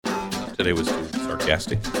today was too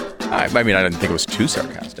sarcastic. I mean, I didn't think it was too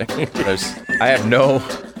sarcastic. I have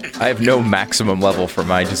no maximum level for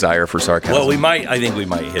my desire for sarcasm. Well, I think we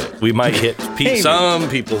might hit it. We might hit some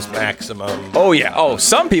people's maximum. Oh, yeah. Oh,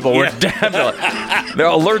 some people were definitely. Their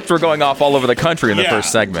alerts were going off all over the country in the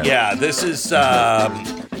first segment. Yeah, this is.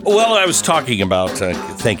 Well, I was talking about.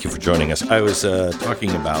 Thank you for joining us. I was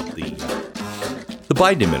talking about the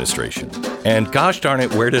Biden administration. And gosh darn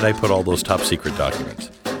it, where did I put all those top secret documents?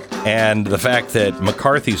 And the fact that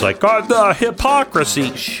McCarthy's like, God, the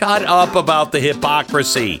hypocrisy. Shut up about the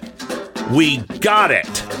hypocrisy. We got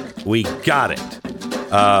it. We got it.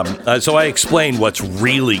 So I explained what's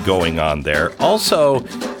really going on there. Also,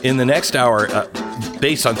 in the next hour,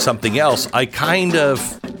 based on something else, I kind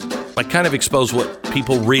of expose what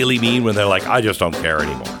people really mean when they're like, I just don't care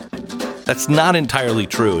anymore. That's not entirely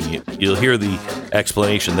true. And you'll hear the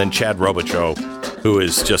explanation. Then Chad Robichaux, who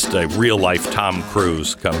is just a real-life Tom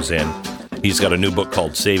Cruise, comes in. He's got a new book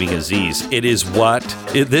called Saving Aziz.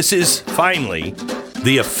 This is finally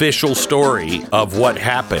the official story of what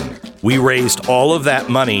happened. We raised all of that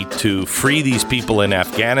money to free these people in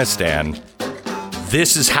Afghanistan.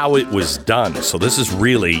 This is how it was done. So this is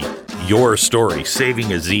really your story,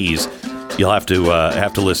 Saving Aziz. You'll have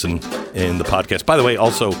to listen in the podcast. By the way,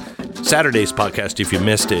 also, Saturday's podcast, if you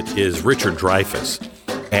missed it, is Richard Dreyfuss.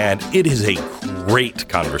 And it is a great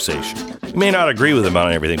conversation. You may not agree with him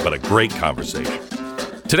on everything, but a great conversation.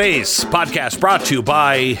 Today's podcast brought to you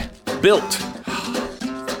by Built.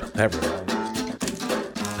 I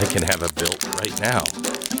can have a Built right now.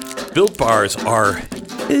 Built bars are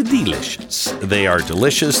delicious. They are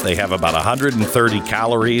delicious. They have about 130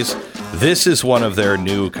 calories. This is one of their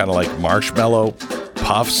new kind of like marshmallow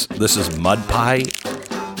puffs. This is mud pie.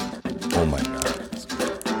 Oh my God.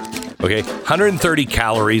 Okay, 130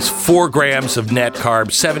 calories, 4 grams of net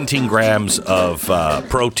carbs, 17 grams of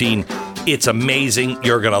protein. It's amazing.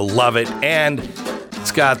 You're going to love it. And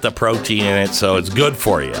it's got the protein in it, so it's good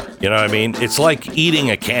for you. You know what I mean? It's like eating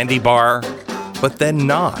a candy bar, but then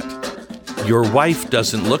not. Your wife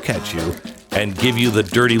doesn't look at you and give you the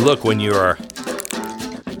dirty look when you're...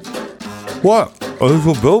 What?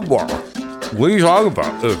 It's a Built bar. What are you talking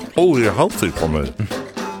about? It's totally healthy for me.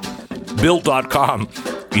 Built.com.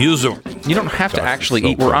 Use them. You don't have to actually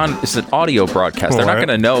eat. It's an audio broadcast. They're not going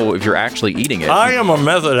to know if you're actually eating it. I am a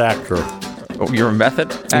method actor. Oh, you're a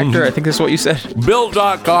method actor? Mm-hmm. I think that's what you said.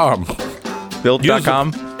 Built.com.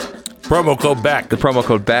 Built.com. Promo code BECK. The promo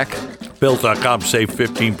code BECK. Built.com. Save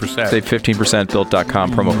 15%. Save 15%.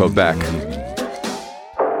 Built.com. Promo code BECK.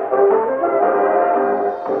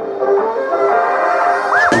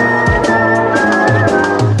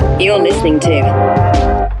 You're listening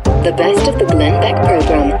to the best of the Glenn Beck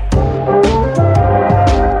program.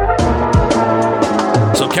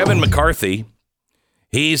 So Kevin McCarthy,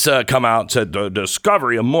 he's come out and said the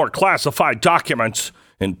discovery of more classified documents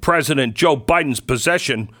in President Joe Biden's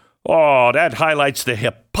possession, that highlights the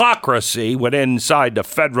hypocrisy within inside the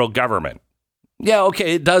federal government. Yeah,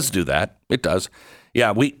 okay, it does do that. It does.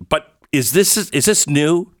 Yeah, but is this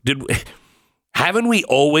new? Haven't we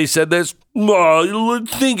always said this?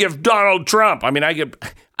 Think if Donald Trump, I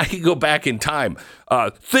could go back in time.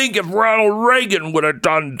 Think if Ronald Reagan would have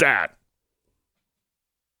done that.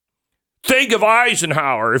 Think of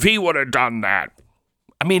Eisenhower if he would have done that.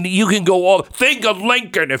 You can go think of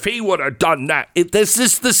Lincoln if he would have done that. This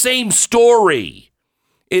is the same story.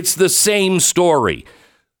 It's the same story.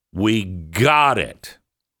 We got it.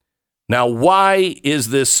 Now, why is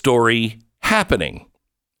this story happening?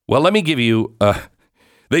 Well, let me give you,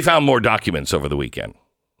 they found more documents over the weekend.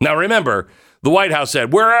 Now, remember, the White House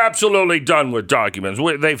said, we're absolutely done with documents.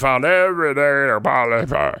 They found everything.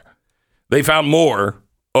 They found more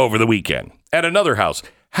over the weekend at another house.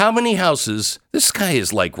 How many houses? This guy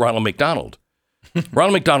is like Ronald McDonald.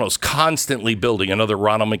 Ronald McDonald's constantly building another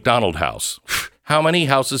Ronald McDonald house. How many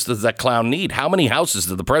houses does that clown need? How many houses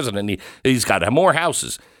does the president need? He's got to have more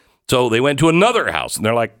houses. So they went to another house, and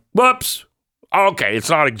they're like, whoops. Okay, it's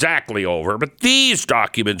not exactly over, but these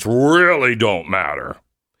documents really don't matter.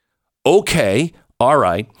 Okay, all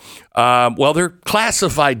right. Well, they're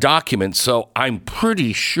classified documents, so I'm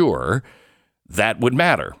pretty sure that would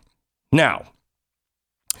matter. Now,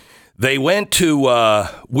 they went to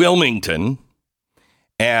Wilmington,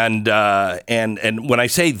 and when I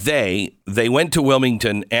say they went to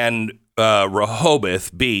Wilmington and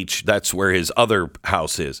Rehoboth Beach. That's where his other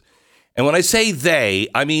house is. And when I say they,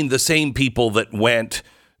 I mean the same people that went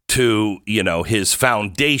to, his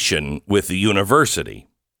foundation with the university.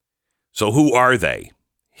 So who are they?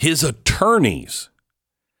 His attorneys.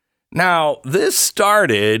 Now, this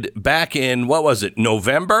started back in,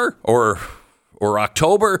 November or or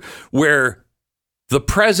October, where the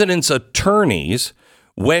president's attorneys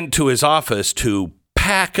went to his office to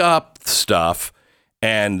pack up stuff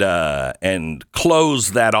and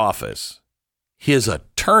close that office. His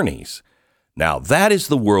attorneys. Now, that is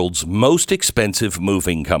the world's most expensive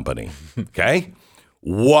moving company. Okay?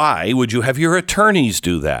 Why would you have your attorneys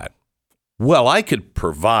do that? Well, I could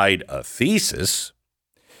provide a thesis.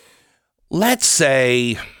 Let's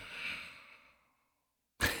say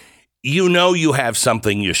you have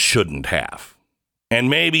something you shouldn't have. And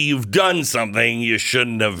maybe you've done something you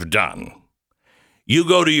shouldn't have done. You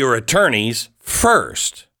go to your attorneys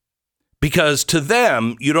first. Because to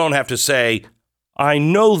them, you don't have to say, I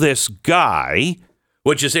know this guy.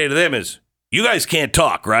 What you say to them is, you guys can't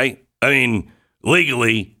talk, right? I mean,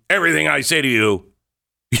 legally, everything I say to you,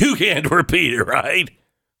 you can't repeat it, right?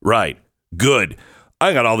 Right. Good.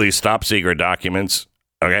 I got all these top secret documents.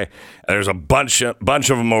 Okay. There's a bunch of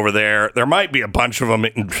them over there. There might be a bunch of them.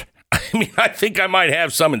 I think I might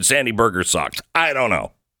have some in Sandy Burger socks. I don't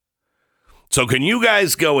know. So can you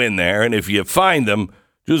guys go in there, and if you find them,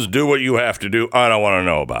 just do what you have to do. I don't want to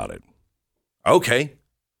know about it. Okay.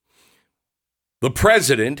 The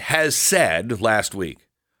president has said last week,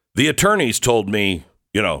 the attorneys told me,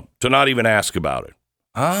 to not even ask about it.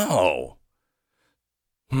 Oh.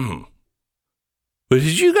 But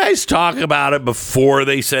did you guys talk about it before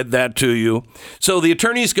they said that to you? So the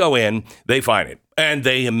attorneys go in, they find it, and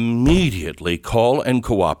they immediately call and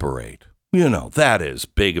cooperate. That is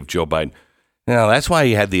big of Joe Biden. Now, that's why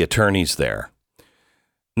he had the attorneys there.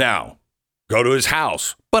 Now, go to his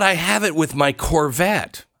house. But I have it with my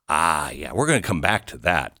Corvette. Yeah, we're going to come back to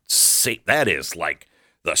that. That is like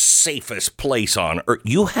the safest place on earth.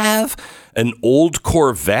 You have an old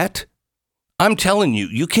Corvette? I'm telling you,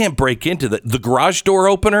 you can't break into the garage door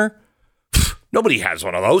opener. Nobody has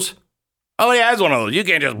one of those. Nobody has one of those. You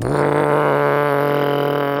can't just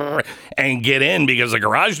and get in because the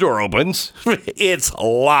garage door opens. It's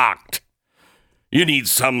locked. You need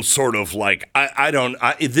some sort of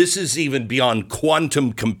this is even beyond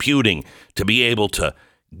quantum computing to be able to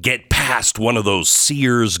get past one of those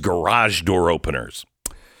Sears garage door openers.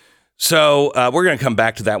 So we're going to come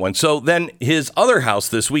back to that one. So then his other house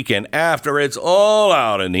this weekend, after it's all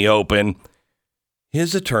out in the open,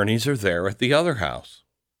 his attorneys are there at the other house.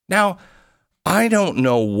 Now, I don't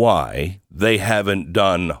know why they haven't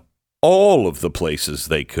done all of the places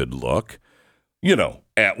they could look,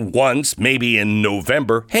 at once, maybe in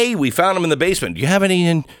November. Hey, we found them in the basement. Do you have any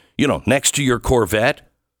in, next to your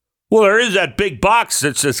Corvette? Well, there is that big box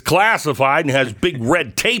that says classified and has big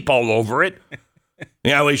red tape all over it.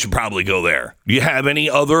 Yeah, we should probably go there. Do you have any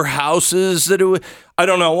other houses that I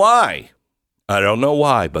don't know why.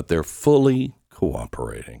 But they're fully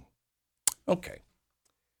cooperating. Okay.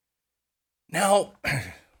 Now,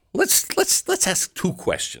 let's ask two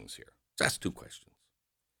questions here. Let's ask two questions.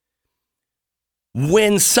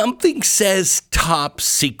 When something says top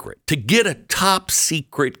secret, to get a top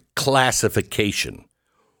secret classification,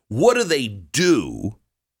 what do they do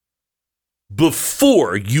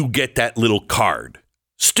before you get that little card?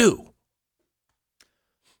 Stu.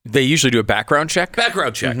 They usually do a background check.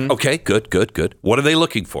 Background check. Mm-hmm. Okay, good. What are they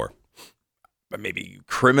looking for? Maybe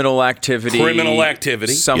criminal activity.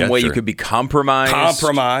 Some way you could be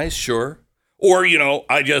compromised. Sure. Or,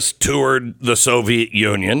 I just toured the Soviet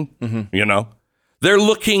Union, They're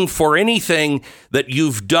looking for anything that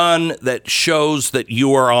you've done that shows that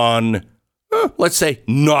you are on, let's say,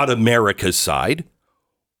 not America's side.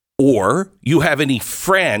 Or you have any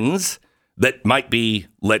friends that might be,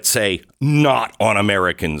 let's say, not on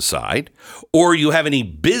American side. Or you have any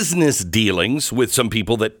business dealings with some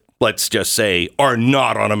people that, let's just say, are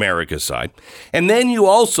not on America's side. And then you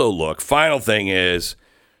also look, final thing is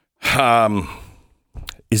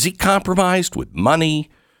he compromised with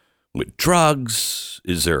money? With drugs?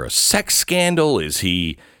 Is there a sex scandal? Is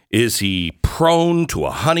he prone to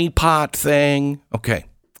a honeypot thing? Okay.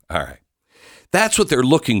 All right. That's what they're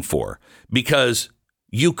looking for, because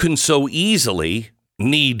you can so easily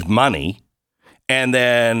need money, and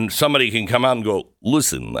then somebody can come out and go,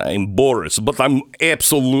 listen, I'm Boris, but I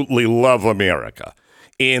absolutely love America.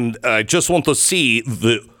 And I just want to see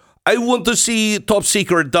top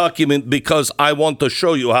secret document because I want to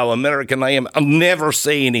show you how American I am. I'll never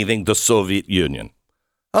say anything to Soviet Union.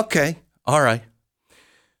 Okay. All right.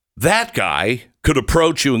 That guy could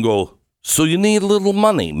approach you and go, so you need a little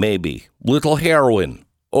money, maybe, little heroin.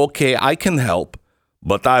 Okay, I can help,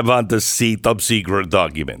 but I want to see top secret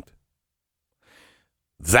document.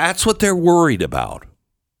 That's what they're worried about.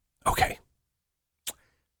 Okay.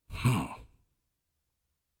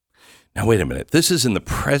 Now, wait a minute. This is in the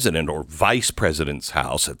president or vice president's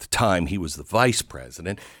house. At the time, he was the vice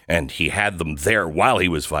president, and he had them there while he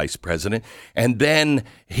was vice president. And then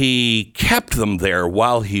he kept them there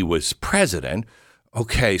while he was president.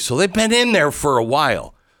 Okay, so they've been in there for a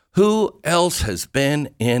while. Who else has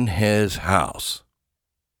been in his house?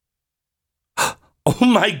 Oh,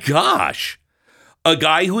 my gosh. A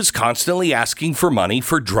guy who is constantly asking for money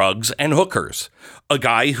for drugs and hookers. A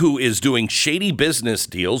guy who is doing shady business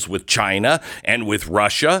deals with China and with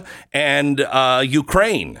Russia and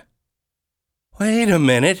Ukraine. Wait a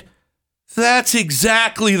minute. That's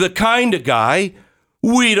exactly the kind of guy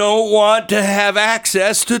we don't want to have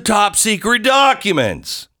access to top secret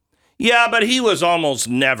documents. Yeah, but he was almost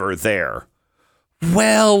never there.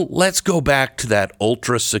 Well, let's go back to that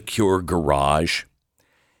ultra secure garage.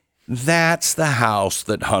 That's the house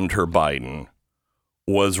that Hunter Biden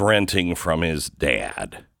was renting from his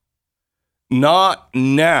dad. Not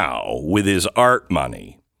now with his art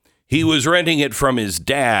money. He was renting it from his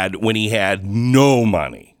dad when he had no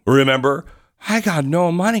money. Remember? I got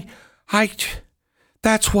no money.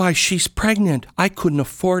 That's why she's pregnant. I couldn't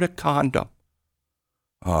afford a condom.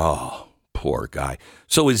 Oh, poor guy.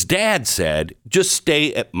 So his dad said, just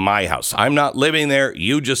stay at my house. I'm not living there.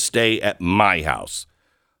 You just stay at my house.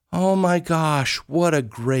 Oh, my gosh, what a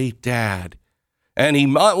great dad. And he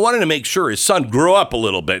wanted to make sure his son grew up a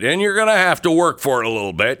little bit, and you're going to have to work for it a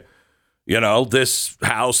little bit. You know, this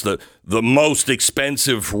house, the most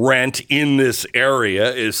expensive rent in this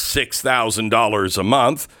area is $6,000 a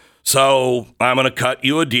month. So I'm going to cut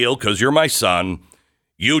you a deal because you're my son.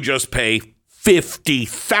 You just pay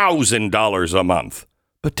 $50,000 a month.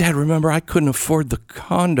 But, Dad, remember, I couldn't afford the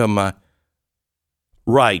condom.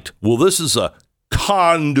 Right. Well, this is a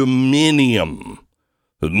condominium.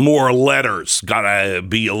 More letters. Gotta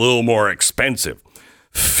be a little more expensive.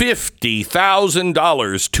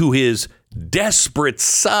 $50,000 to his desperate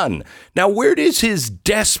son. Now, where does his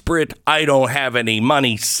desperate, I don't have any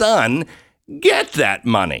money son get that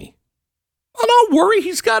money? Well, don't worry.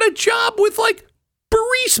 He's got a job with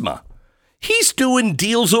Burisma. He's doing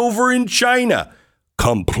deals over in China.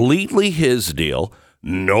 Completely his deal.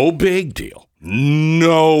 No big deal.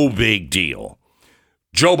 No big deal.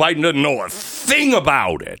 Joe Biden doesn't know a thing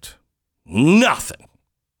about it. Nothing.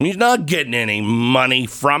 He's not getting any money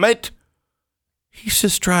from it. He's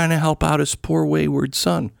just trying to help out his poor wayward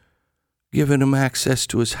son, giving him access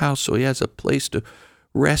to his house so he has a place to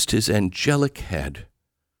rest his angelic head,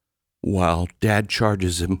 while Dad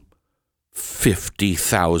charges him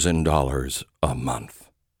 $50,000 a month.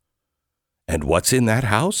 And what's in that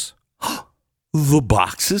house? The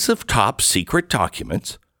boxes of top secret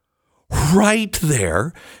documents right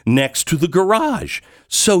there next to the garage.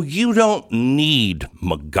 So you don't need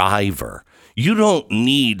MacGyver. You don't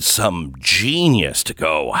need some genius to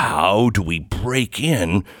go, how do we break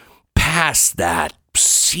in past that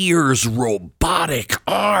Sears robotic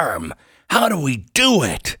arm? How do we do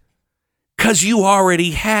it? Because you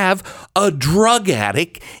already have a drug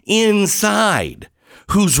addict inside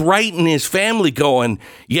who's writing his family going,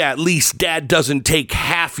 yeah, at least Dad doesn't take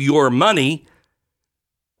half your money.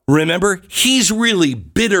 Remember, he's really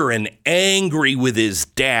bitter and angry with his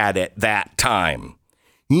dad at that time.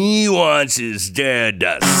 He wants his dad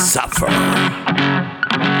to suffer.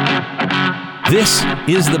 This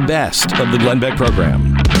is the best of the Glenn Beck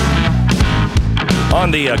program.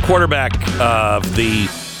 On the quarterback of the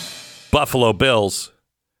Buffalo Bills,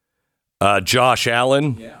 Josh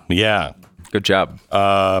Allen. Yeah. Good job.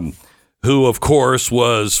 Who, of course,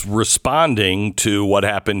 was responding to what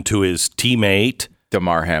happened to his teammate,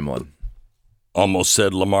 Damar Hamlin. Almost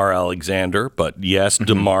said Lamar Alexander, but yes,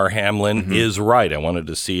 Damar Hamlin is right. I wanted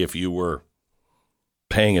to see if you were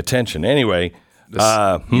paying attention. Anyway.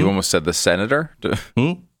 You almost said the senator?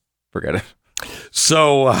 Forget it.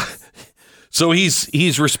 So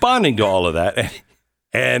he's responding to all of that.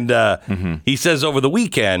 And he says over the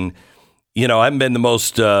weekend, I haven't been the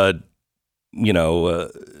most,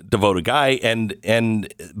 devoted guy.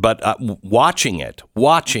 But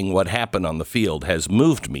watching what happened on the field has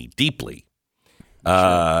moved me deeply.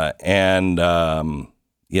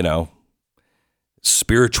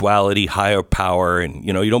 Spirituality, higher power, and,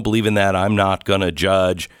 you don't believe in that. I'm not going to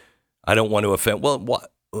judge. I don't want to offend. Well,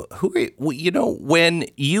 what? Who? When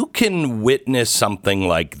you can witness something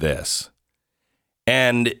like this,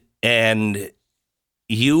 and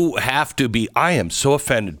you have to be. I am so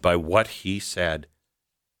offended by what he said.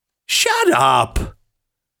 Shut up.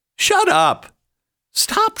 Shut up.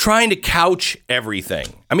 Stop trying to couch everything.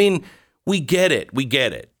 I mean, we get it.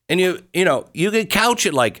 And you can couch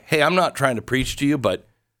it like, hey, I'm not trying to preach to you, but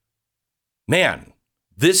man,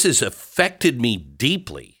 this has affected me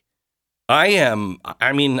deeply.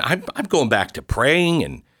 I'm going back to praying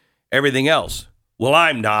and everything else. Well,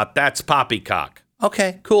 I'm not. That's poppycock.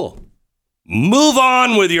 Okay, cool. Move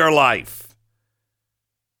on with your life.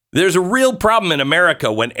 There's a real problem in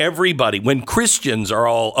America when Christians are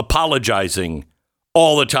all apologizing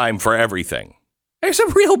all the time for everything. There's a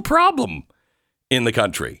real problem in the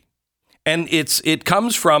country. And it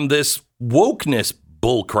comes from this wokeness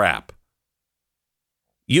bullcrap.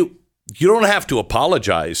 You don't have to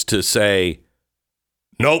apologize to say,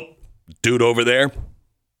 nope, dude over there,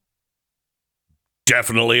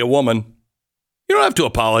 definitely a woman. You don't have to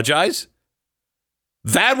apologize.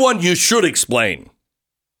 That one you should explain.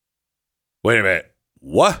 Wait a minute.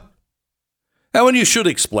 What? That one you should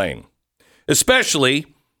explain. Especially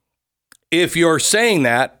if you're saying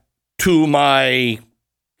that to my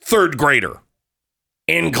third grader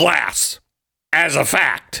in class as a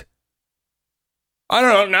fact. I don't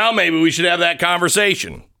know. Now maybe we should have that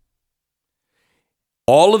conversation.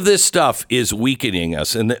 All of this stuff is weakening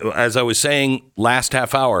us. And as I was saying last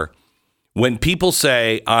half hour, when people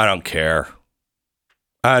say, I don't care,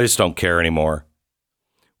 I just don't care anymore.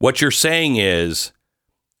 What you're saying is,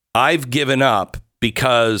 I've given up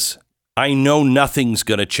because I know nothing's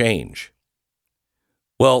going to change.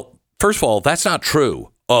 Well, first of all, that's not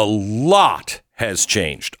true. A lot has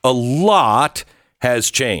changed. A lot has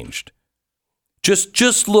changed.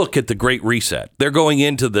 Just look at the Great Reset. They're going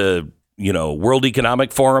into the, World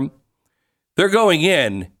Economic Forum. They're going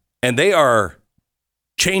in and they are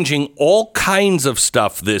changing all kinds of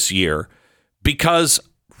stuff this year because,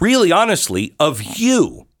 really honestly, of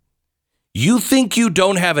you. You think you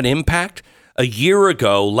don't have an impact? A year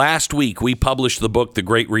ago, last week, we published the book, The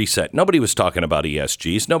Great Reset. Nobody was talking about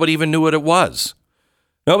ESGs. Nobody even knew what it was.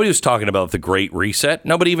 Nobody was talking about the Great Reset.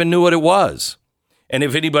 Nobody even knew what it was. And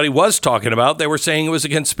if anybody was talking about, they were saying it was a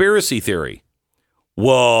conspiracy theory.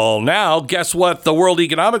 Well, now, guess what the World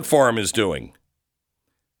Economic Forum is doing?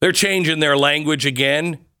 They're changing their language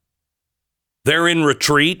again. They're in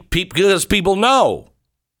retreat because people know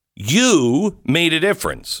you made a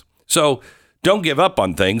difference. So don't give up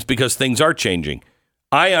on things because things are changing.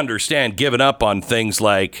 I understand giving up on things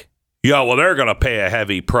like, they're going to pay a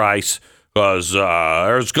heavy price because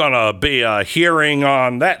there's going to be a hearing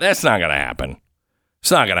on that. That's not going to happen.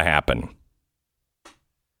 It's not going to happen.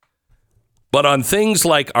 But on things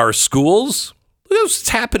like our schools, look what's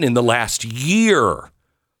happened in the last year.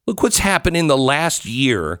 Look what's happened in the last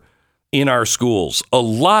year in our schools. A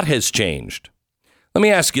lot has changed. Let me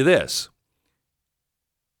ask you this.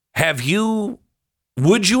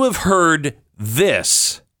 Would you have heard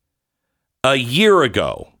this a year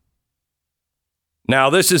ago? Now,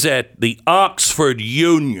 this is at the Oxford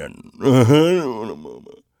Union.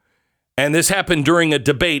 And this happened during a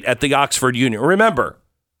debate at the Oxford Union. Remember,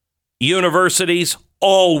 universities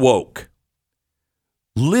all woke.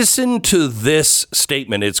 Listen to this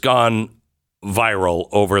statement. It's gone viral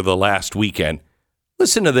over the last weekend.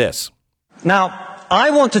 Listen to this. Now,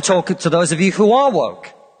 I want to talk to those of you who are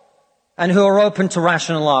woke and who are open to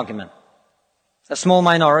rational argument. A small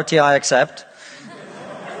minority, I accept.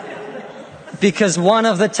 Because one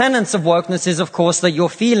of the tenets of wokeness is, of course, that your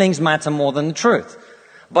feelings matter more than the truth.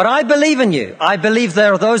 But I believe in you. I believe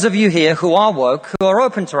there are those of you here who are woke, who are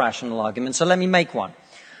open to rational argument. So let me make one.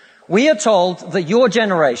 We are told that your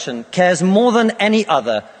generation cares more than any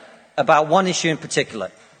other about one issue in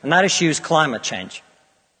particular, and that issue is climate change.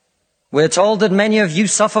 We're told that many of you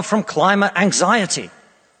suffer from climate anxiety.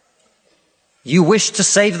 You wish to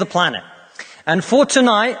save the planet. And for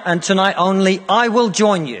tonight, and tonight only, I will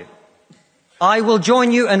join you. I will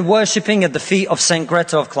join you in worshipping at the feet of St.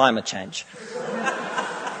 Greta of climate change.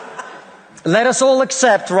 Let us all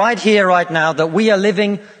accept right here, right now, that we are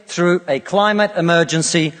living through a climate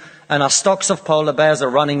emergency and our stocks of polar bears are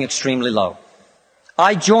running extremely low.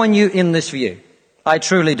 I join you in this view. I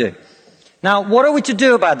truly do. Now, what are we to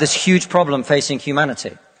do about this huge problem facing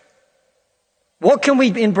humanity? What can we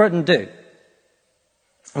in Britain do?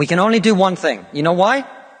 We can only do one thing. You know why?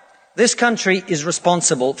 This country is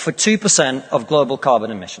responsible for 2% of global carbon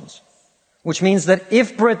emissions, which means that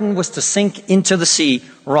if Britain was to sink into the sea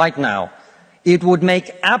right now, it would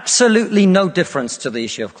make absolutely no difference to the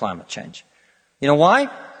issue of climate change. You know why?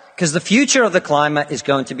 Because the future of the climate is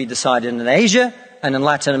going to be decided in Asia and in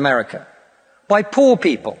Latin America by poor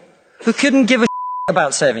people who couldn't give a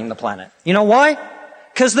about saving the planet. You know why?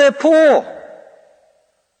 Because they're poor.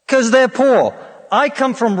 Because they're poor. I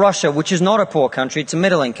come from Russia, which is not a poor country, it's a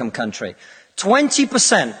middle-income country.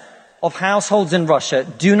 20% of households in Russia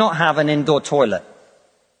do not have an indoor toilet.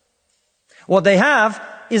 What they have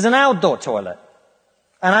is an outdoor toilet.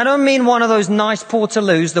 And I don't mean one of those nice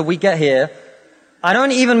portaloos that we get here I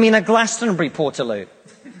don't even mean a Glastonbury Portaloo.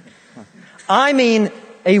 I mean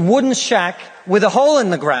a wooden shack with a hole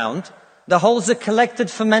in the ground that holds a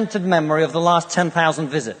collected fermented memory of the last 10,000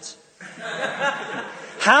 visits.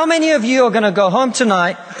 How many of you are going to go home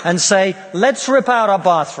tonight and say, let's rip out our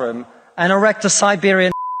bathroom and erect a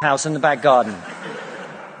Siberian house in the back garden?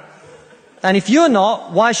 And if you're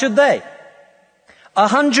not, why should they?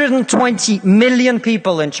 120 million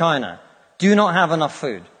people in China do not have enough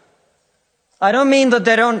food. I don't mean that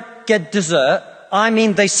they don't get dessert. I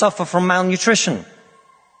mean they suffer from malnutrition.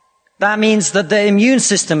 That means that their immune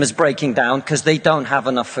system is breaking down because they don't have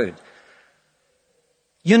enough food.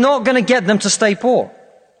 You're not going to get them to stay poor.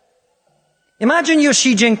 Imagine you're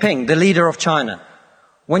Xi Jinping, the leader of China.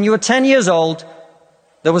 When you were 10 years old,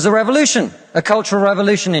 there was a revolution, a cultural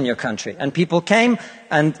revolution in your country. And people came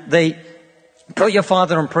and they put your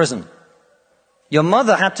father in prison. Your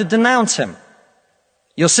mother had to denounce him.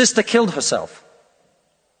 Your sister killed herself.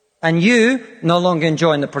 And you, no longer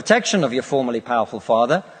enjoying the protection of your formerly powerful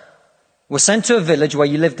father, were sent to a village where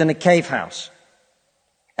you lived in a cave house.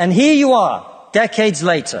 And here you are, decades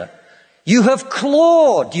later. You have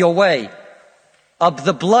clawed your way up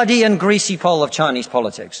the bloody and greasy pole of Chinese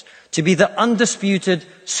politics to be the undisputed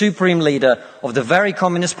supreme leader of the very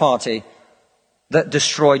Communist Party that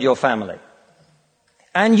destroyed your family.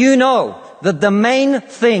 And you know that the main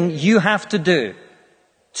thing you have to do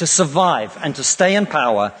to survive and to stay in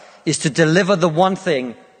power is to deliver the one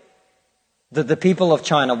thing that the people of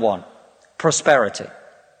China want: prosperity,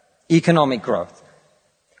 economic growth.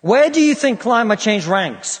 Where do you think climate change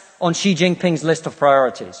ranks on Xi Jinping's list of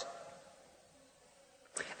priorities?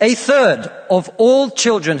 1/3 of all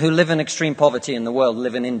children who live in extreme poverty in the world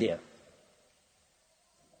live in India.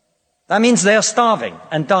 That means they are starving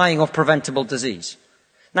and dying of preventable disease.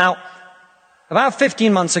 Now, about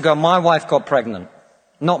 15 months ago, my wife got pregnant.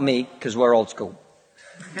 Not me, because we're old school.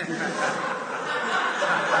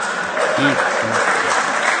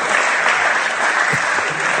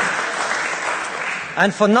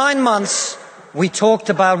 And for 9 months, we talked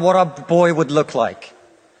about what our boy would look like,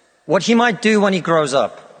 what he might do when he grows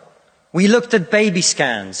up. We looked at baby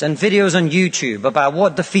scans and videos on YouTube about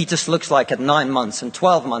what the fetus looks like at 9 months and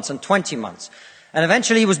 12 months and 20 months. And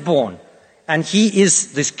eventually he was born. And he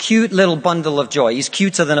is this cute little bundle of joy. He's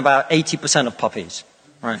cuter than about 80% of puppies.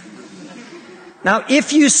 Right? Now,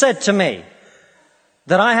 if you said to me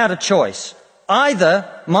that I had a choice, either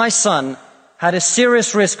my son had a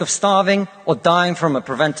serious risk of starving or dying from a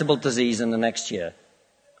preventable disease in the next year,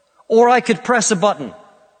 or I could press a button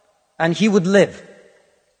and he would live.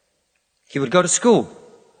 He would go to school.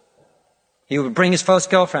 He would bring his first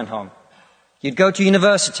girlfriend home. He'd go to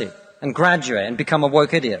university and graduate and become a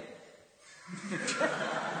woke idiot.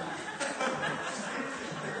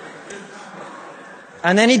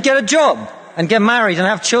 And then he'd get a job and get married and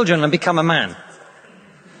have children and become a man.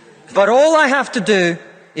 But all I have to do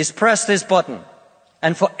is press this button.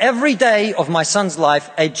 And for every day of my son's life,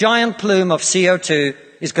 a giant plume of CO2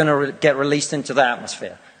 is going to get released into the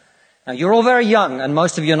atmosphere. Now, you're all very young, and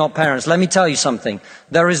most of you are not parents. Let me tell you something.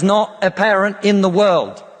 There is not a parent in the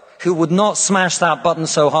world who would not smash that button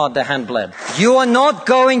so hard their hand bled. You are not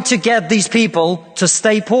going to get these people to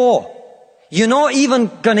stay poor. You're not even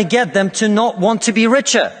going to get them to not want to be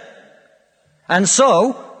richer. And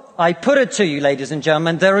so, I put it to you, ladies and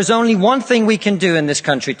gentlemen, there is only one thing we can do in this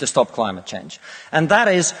country to stop climate change. And that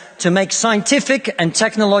is to make scientific and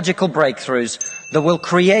technological breakthroughs that will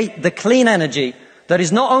create the clean energy that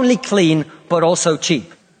is not only clean, but also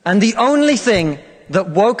cheap. And the only thing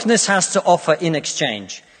that wokeness has to offer in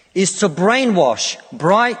exchange is to brainwash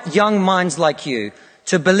bright young minds like you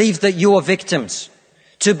to believe that you are victims,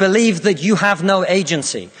 to believe that you have no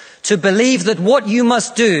agency, to believe that what you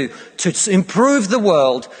must do to improve the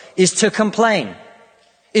world is to complain,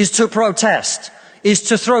 is to protest, is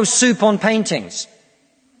to throw soup on paintings.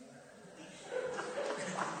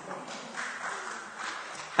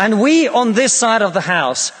 And we on this side of the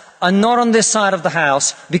House are not on this side of the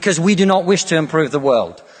House because we do not wish to improve the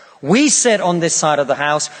world. We sit on this side of the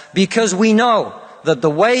House because we know that the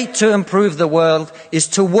way to improve the world is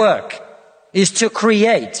to work, is to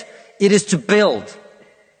create, it is to build.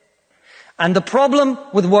 And the problem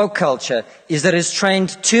with woke culture is that it's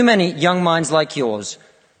trained too many young minds like yours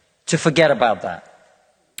to forget about that.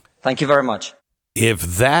 Thank you very much. If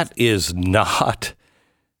that is not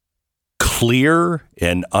clear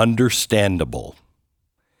and understandable,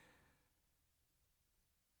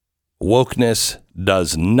 wokeness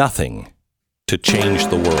does nothing to change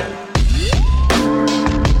the world.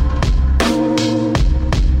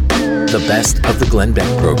 The best of the Glenn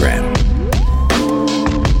Beck program.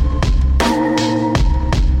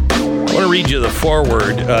 I want to read you the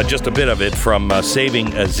foreword, just a bit of it from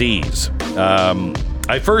Saving Aziz.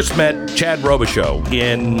 I first met Chad Robichaux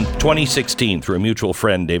in 2016 through a mutual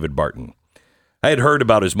friend, David Barton. I had heard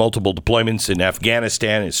about his multiple deployments in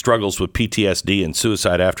Afghanistan, his struggles with PTSD and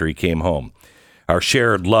suicide after he came home. Our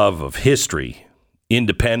shared love of history,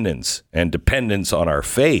 independence, and dependence on our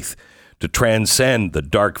faith to transcend the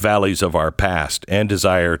dark valleys of our past and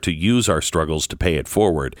desire to use our struggles to pay it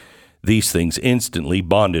forward. These things instantly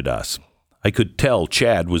bonded us. I could tell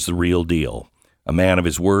Chad was the real deal. A man of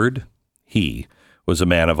his word. He was a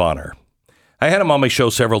man of honor. I had him on my show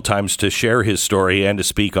several times to share his story and to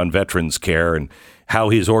speak on veterans care and how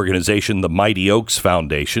his organization, the Mighty Oaks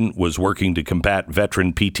Foundation, was working to combat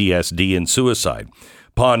veteran PTSD and suicide.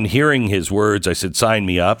 Upon hearing his words, I said, sign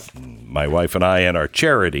me up. My wife and I and our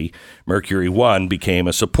charity, Mercury One, became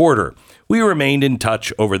a supporter. We remained in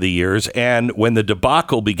touch over the years, and when the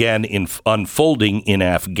debacle began unfolding in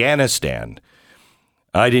Afghanistan,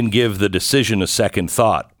 I didn't give the decision a second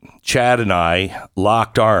thought. Chad and I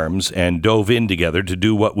locked arms and dove in together to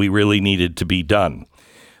do what we really needed to be done.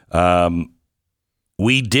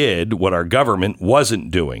 We did what our government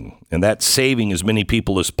wasn't doing, and that's saving as many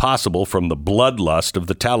people as possible from the bloodlust of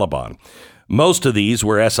the Taliban. Most of these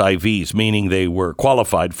were SIVs, meaning they were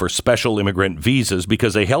qualified for special immigrant visas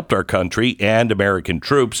because they helped our country and American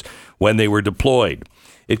troops when they were deployed.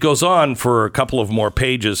 It goes on for a couple of more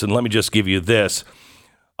pages, and let me just give you this.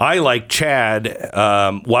 I, like Chad,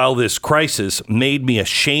 while this crisis made me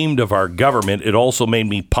ashamed of our government, it also made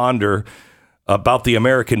me ponder about the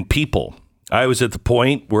American people. I was at the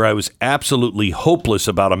point where I was absolutely hopeless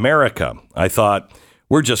about America. I thought,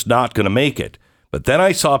 we're just not going to make it. But then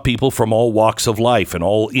I saw people from all walks of life and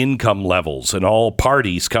all income levels and all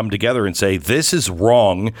parties come together and say, this is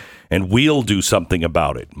wrong, and we'll do something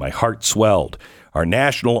about it. My heart swelled. Our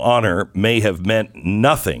national honor may have meant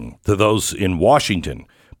nothing to those in Washington,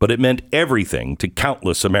 but it meant everything to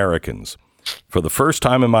countless Americans. For the first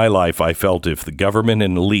time in my life, I felt if the government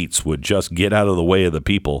and elites would just get out of the way of the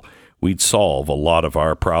people, we'd solve a lot of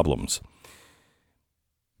our problems.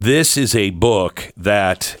 This is a book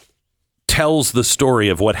that tells the story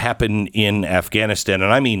of what happened in Afghanistan,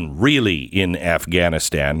 and I mean really in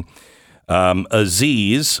Afghanistan.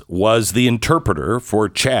 Aziz was the interpreter for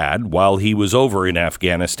Chad while he was over in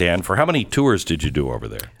Afghanistan. For how many tours did you do over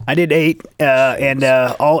there? I did 8, and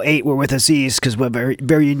all 8 were with Aziz because we're a very,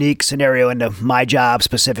 very unique scenario into my job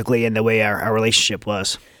specifically and the way our relationship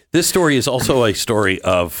was. This story is also a story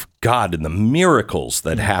of God and the miracles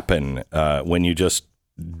that happen when you just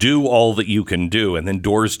do all that you can do, and then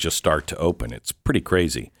doors just start to open. It's pretty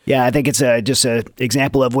crazy. Yeah, I think it's just an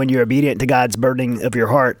example of when you're obedient to God's burdening of your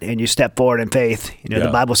heart and you step forward in faith. You know,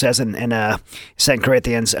 The Bible says in 2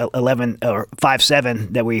 Corinthians 11 or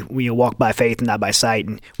 5:7 that we walk by faith and not by sight.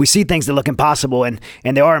 And we see things that look impossible, and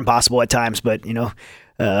they are impossible at times. But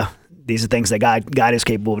these are things that God is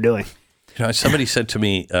capable of doing. You know, somebody said to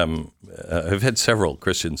me, I've had several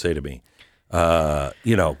Christians say to me,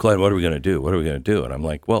 Glenn, what are we going to do? What are we going to do? And I'm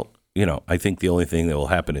like, well, I think the only thing that will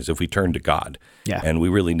happen is if we turn to God. Yeah. And we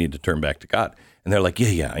really need to turn back to God. And they're like,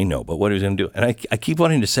 yeah, I know. But what are we going to do? And I keep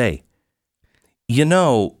wanting to say,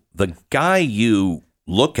 the guy you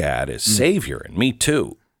look at as Savior, and me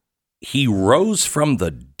too, he rose from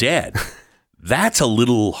the dead. That's a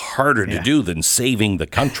little harder to do than saving the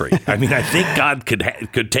country. I mean, I think God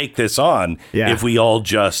could take this on if we all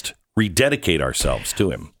just rededicate ourselves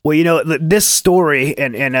to him. Well, this story,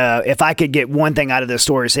 and if I could get one thing out of this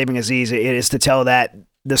story, Saving Aziz, it is to tell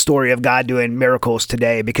the story of God doing miracles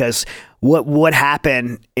today, because what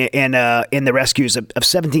happened in the rescues of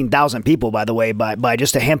 17,000 people, by the way, by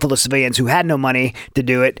just a handful of civilians who had no money to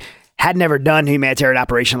do it, had never done a humanitarian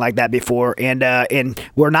operation like that before, and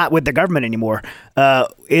we're not with the government anymore,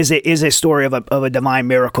 is a story of a divine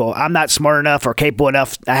miracle. I'm not smart enough or capable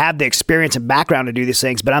enough. I have the experience and background to do these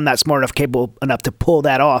things, but I'm not smart enough, capable enough to pull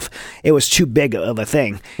that off. It was too big of a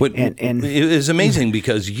thing. And it was amazing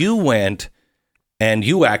because you went and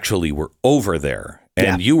you actually were over there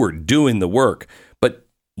and you were doing the work. But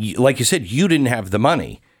like you said, you didn't have the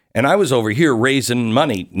money. And I was over here raising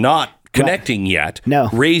money, not connecting yet,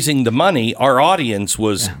 raising the money. Our audience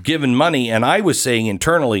was given money, and I was saying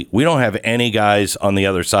internally, we don't have any guys on the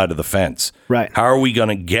other side of the fence. Right. How are we going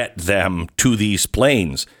to get them to these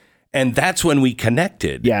planes? And that's when we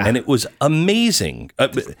connected. Yeah. And it was amazing.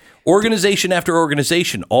 Organization after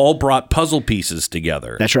organization all brought puzzle pieces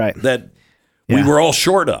together. That's right. That we were all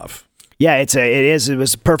short of. Yeah, it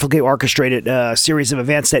was a perfectly orchestrated series of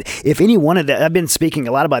events that if any one of I've been speaking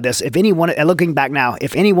a lot about this, if any one, looking back now,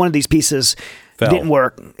 if any one of these pieces didn't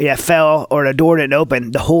work. Yeah, fell, or the door didn't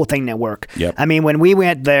open. The whole thing didn't work. Yep. I mean, when we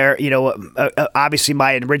went there, obviously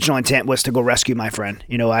my original intent was to go rescue my friend.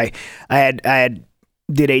 I had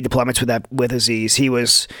did 8 deployments with Aziz. He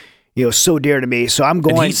was, so dear to me. So I'm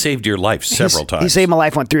going. And he saved your life several times. He saved my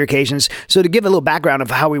life on 3 occasions. So to give a little background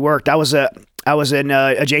of how we worked, I was in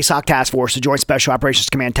a JSOC task force, a Joint Special Operations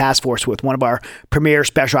Command task force, with one of our premier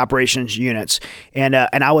special operations units, and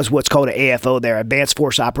I was what's called an AFO there, Advanced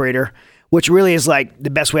Force Operator, which really is like the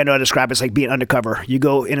best way I know how to describe it is like being undercover. You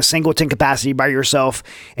go in a singleton capacity by yourself,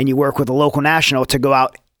 and you work with a local national to go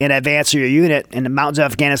out and advance your unit in the mountains of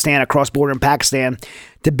Afghanistan, across border in Pakistan,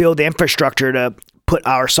 to build the infrastructure to put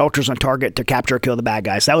our soldiers on target to capture or kill the bad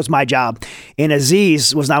guys. That was my job. And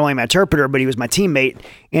Aziz was not only my interpreter, but he was my teammate.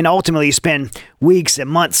 And ultimately, you spend weeks and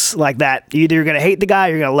months like that. Either you're going to hate the guy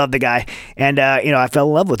or you're going to love the guy. And, I fell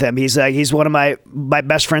in love with him. He's one of my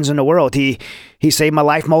best friends in the world. He saved my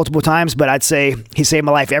life multiple times, but I'd say he saved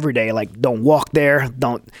my life every day. Like, don't walk there.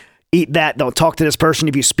 Don't eat that. Don't talk to this person.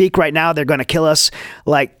 If you speak right now, they're going to kill us.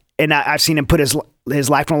 And I've seen him put his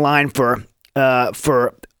life on the line for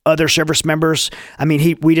other service members. I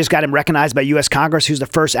mean, we just got him recognized by U.S. Congress. He was the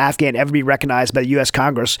first Afghan ever to be recognized by the U.S.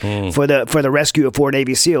 Congress for the rescue of 4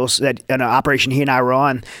 Navy SEALs. That in an operation he and I were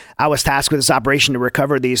on. I was tasked with this operation to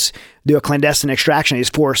recover do a clandestine extraction of these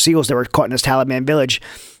 4 SEALs that were caught in this Taliban village.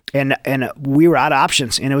 And we were out of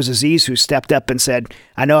options. And it was Aziz who stepped up and said,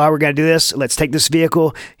 I know how we're going to do this. Let's take this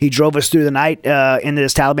vehicle. He drove us through the night into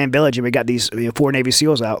this Taliban village, and we got these 4 Navy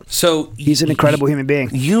SEAls out. So he's an incredible human being.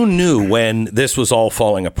 You knew when this was all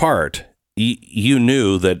falling apart, you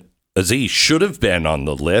knew that Aziz should have been on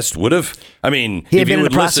the list, would have. I mean, he had been in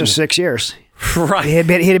the process for 6 years. Right. He had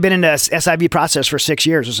been in the SIV process for 6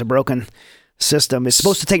 years. It's a broken system. It's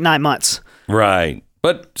supposed to take 9 months. Right.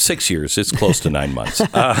 But 6 years, it's close to 9 months.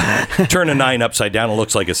 Turn a 9 upside down, it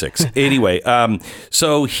looks like a 6. Anyway,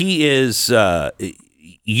 so he is,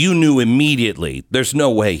 you knew immediately, there's no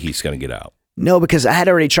way he's going to get out. No, because I had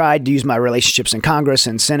already tried to use my relationships in Congress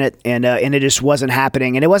and Senate, and it just wasn't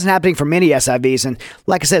happening. And it wasn't happening for many SIVs. And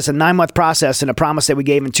like I said, it's a 9-month process and a promise that we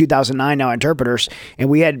gave in 2009 to our interpreters. And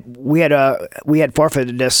we had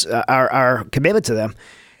forfeited this, our commitment to them.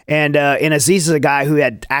 And Aziz is a guy who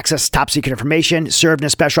had access to top secret information, served in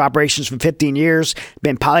special operations for 15 years,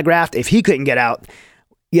 been polygraphed. If he couldn't get out,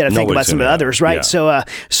 you got to think about some of the others, right? Yeah.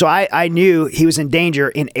 So I knew he was in danger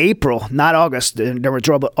in April, not August. There were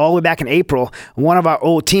trouble all the way back in April. One of our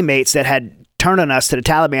old teammates that had turned on us to the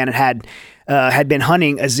Taliban and had been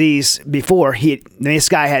hunting Aziz before. This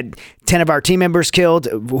guy had 10 of our team members killed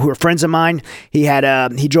who were friends of mine. He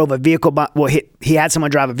drove a vehicle bomb. Well, he had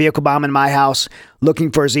someone drive a vehicle bomb in my house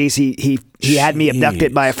looking for Aziz. He had me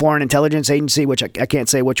abducted by a foreign intelligence agency, which I can't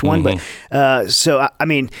say which one. But so I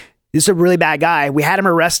mean, this is a really bad guy. We had him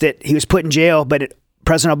arrested. He was put in jail, but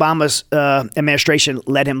President Obama's administration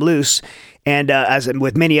let him loose, and as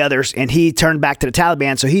with many others, and he turned back to the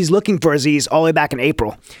Taliban. So he's looking for Aziz all the way back in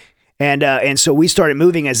April. And so we started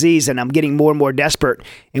moving Aziz, and I'm getting more and more desperate.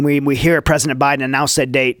 And we hear President Biden announce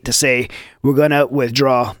that date to say we're going to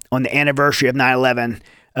withdraw on the anniversary of 9/11.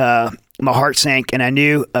 My heart sank, and I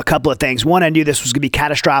knew a couple of things. One, I knew this was going to be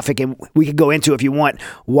catastrophic, and we could go into, if you want,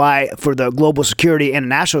 why for the global security and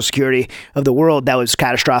national security of the world that was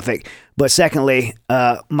catastrophic. But secondly,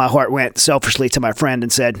 my heart went selfishly to my friend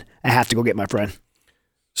and said, I have to go get my friend.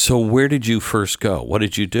 So where did you first go? What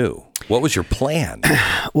did you do? What was your plan?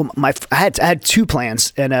 Well, I had 2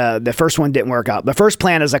 plans, and the first one didn't work out. The first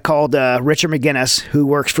plan is I called Richard McGinnis, who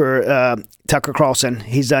works for Tucker Carlson.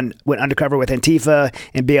 Went undercover with Antifa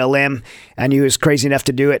and BLM, and he was crazy enough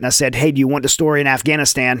to do it. And I said, hey, do you want the story in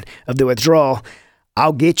Afghanistan of the withdrawal?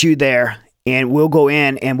 I'll get you there, and we'll go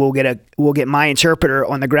in, and we'll get my interpreter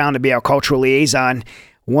on the ground to be our cultural liaison.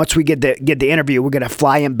 Once we get the interview, we're going to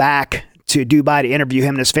fly him back to Dubai to interview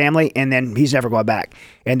him and his family, and then he's never going back.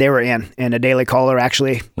 And they were in, and the Daily Caller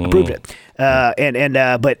actually approved it.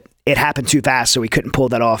 But it happened too fast, so we couldn't pull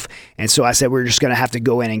that off. And so I said, we're just going to have to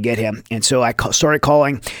go in and get him. And so I started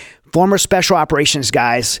calling former special operations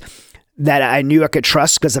guys that I knew I could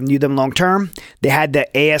trust because I knew them long term. They had the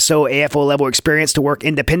ASO, AFO level experience to work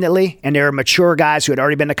independently, and they were mature guys who had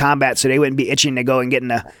already been to combat, so they wouldn't be itching to go and get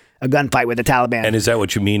in a gunfight with the Taliban. And is that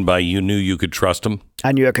what you mean by you knew you could trust them?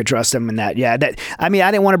 I knew I could trust them in that. Yeah. I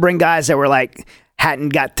didn't want to bring guys that were like, hadn't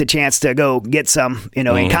got the chance to go get some, in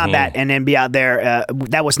combat and then be out there.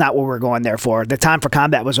 That was not what we were going there for. The time for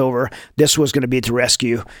combat was over. This was going to be to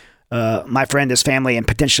rescue my friend, his family, and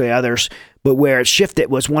potentially others. But where it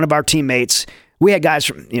shifted was one of our teammates. We had guys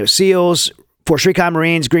from, SEALs, Force Recon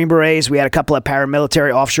Marines, Green Berets. We had a couple of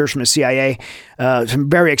paramilitary officers from the CIA, some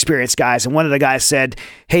very experienced guys. And one of the guys said,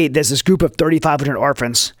 hey, there's this group of 3,500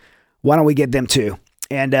 orphans. Why don't we get them too?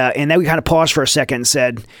 And then we kind of paused for a second and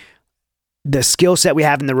said, the skill set we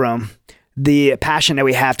have in the room, the passion that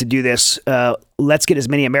we have to do this, let's get as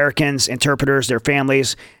many Americans, interpreters, their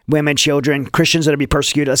families, women, children, Christians that will be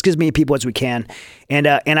persecuted. Let's get as many people as we can. And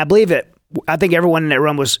I believe it. I think everyone in that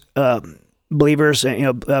room was believers,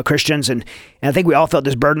 Christians, and I think we all felt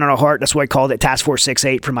this burden on our heart. That's why I called it Task Force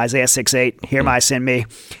 6-8 from Isaiah 6-8. Here my send me,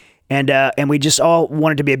 and we just all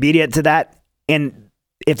wanted to be obedient to that. And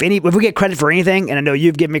if we get credit for anything, and I know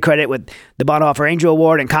you've given me credit with the Bonhoeffer Angel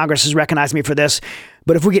Award, and Congress has recognized me for this,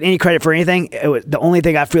 but if we get any credit for anything, the only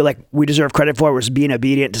thing I feel like we deserve credit for was being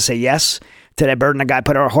obedient to say yes to that burden that God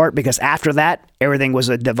put on our heart. Because after that, everything was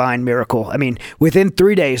a divine miracle. I mean, within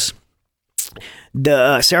 3 days,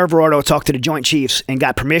 the Cerro Dorado talked to the Joint Chiefs and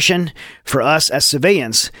got permission for us as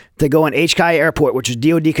civilians to go in HKI Airport, which is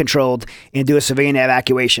DOD controlled, and do a civilian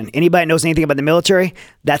evacuation. Anybody that knows anything about the military,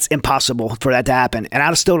 that's impossible for that to happen. And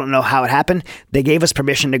I still don't know how it happened. They gave us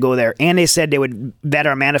permission to go there, and they said they would vet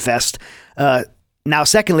our manifest. Now,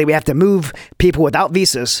 secondly, we have to move people without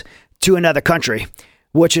visas to another country,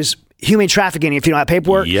 which is human trafficking if you don't have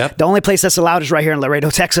paperwork. Yep. The only place that's allowed is right here in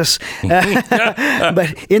Laredo, Texas.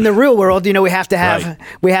 But in the real world, we have to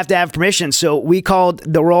have permission. So we called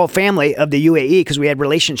the royal family of the UAE because we had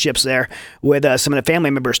relationships there with some of the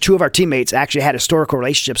family members. 2 of our teammates actually had historical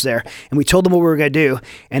relationships there, and we told them what we were going to do.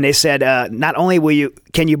 And they said, not only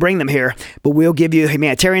can you bring them here, but we'll give you a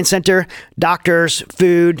humanitarian center, doctors,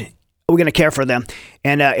 food. We're going to care for them,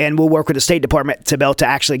 and we'll work with the State Department to be able to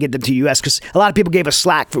actually get them to the U.S. Because a lot of people gave us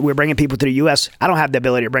slack for we're bringing people to the U.S. I don't have the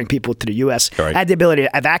ability to bring people to the U.S. Right. I had the ability to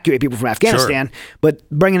evacuate people from Afghanistan, but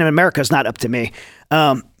bringing them to America is not up to me.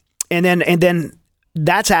 And then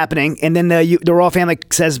that's happening, and then the royal family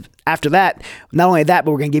says after that, not only that,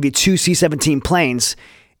 but we're going to give you 2 C-17 planes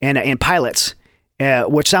and pilots,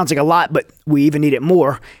 which sounds like a lot, but we even need it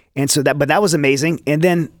more. And so that was amazing. And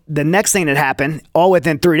then the next thing that happened, all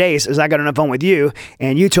within 3 days, is I got on the phone with you,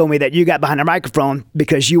 and you told me that you got behind the microphone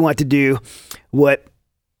because you want to do what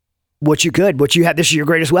you could, what you had. This is your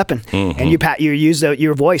greatest weapon, and you used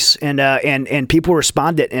your voice, and people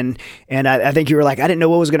responded, and I think you were like, I didn't know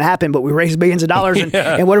what was going to happen, but we raised billions of dollars,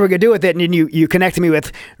 and what are we going to do with it? And then you connected me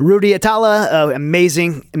with Rudy Atala,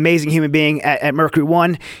 amazing human being at Mercury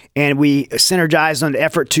One, and we synergized on the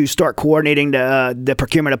effort to start coordinating the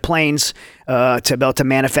procurement of planes to be able to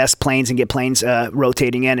manifest planes and get planes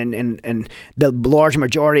rotating in, and the large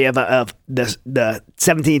majority of the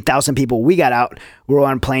 17,000 people we got out were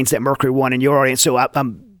on planes at Mercury One in your audience. So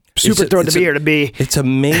I'm super thrilled to be here. It's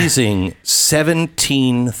amazing.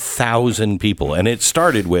 17,000 people, and it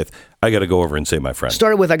started with I got to go over and save my friend.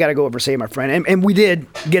 I got to go over and save my friend, and we did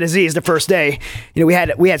get Aziz the first day. We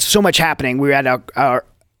had so much happening. We had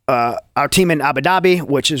our team in Abu Dhabi,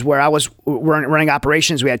 which is where I was running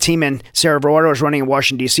operations. We had a team in Cerro Dorado was running in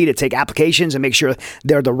Washington, D.C. to take applications and make sure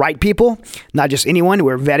they're the right people, not just anyone.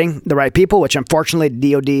 We're vetting the right people, which unfortunately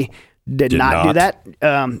DOD did not do that.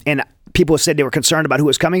 And people said they were concerned about who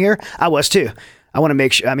was coming here. I was too. I want to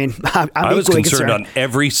make sure. I mean, I was concerned on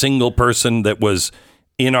every single person that was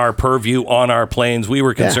in our purview on our planes. We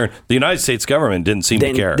were concerned. The United States government didn't seem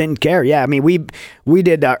to care. Didn't care. Yeah. I mean, we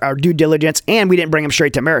did our due diligence, and we didn't bring them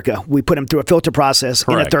straight to America. We put them through a filter process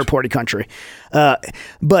in a third-party country.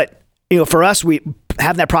 But for us,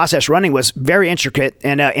 having that process running was very intricate,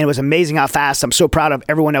 and it was amazing how fast. I'm so proud of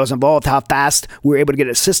everyone that was involved, how fast we were able to get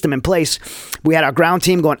a system in place. We had our ground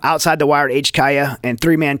team going outside the wire at HKIA and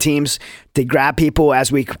 3-man teams to grab people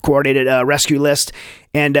as we coordinated a rescue list,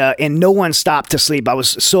 and no one stopped to sleep. I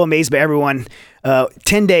was so amazed by everyone.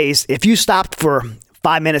 10 days, if you stopped for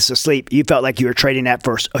 5 minutes to sleep, you felt like you were trading that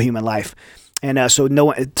for a human life. And so no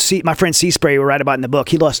one. My friend C Spray, we write about in the book,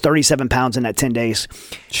 he lost 37 pounds in that 10 days.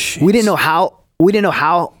 Jeez. We didn't know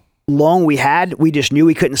how long we had. We just knew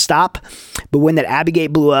we couldn't stop. But when that Abbey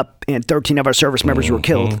Gate blew up and 13 of our service members were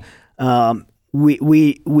killed,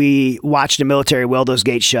 we watched the military weld those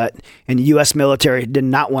gates shut, and the U.S. military did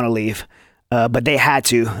not want to leave. But they had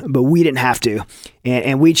to, but we didn't have to,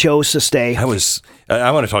 and we chose to stay. I want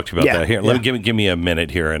to talk to you about that here. Let me give me a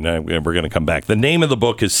minute here, and we're going to come back. The name of the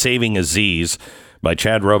book is Saving Aziz by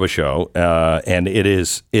Chad Robichaux, and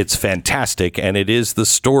it's fantastic, and it is the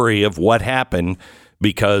story of what happened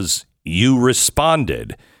because you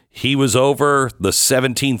responded. He was over the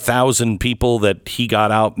 17,000 people that he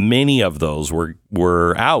got out. Many of those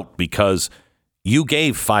were out because you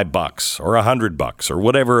gave $5 or $100 or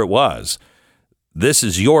whatever it was. This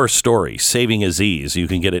is your story, Saving Aziz. You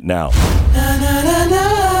can get it now.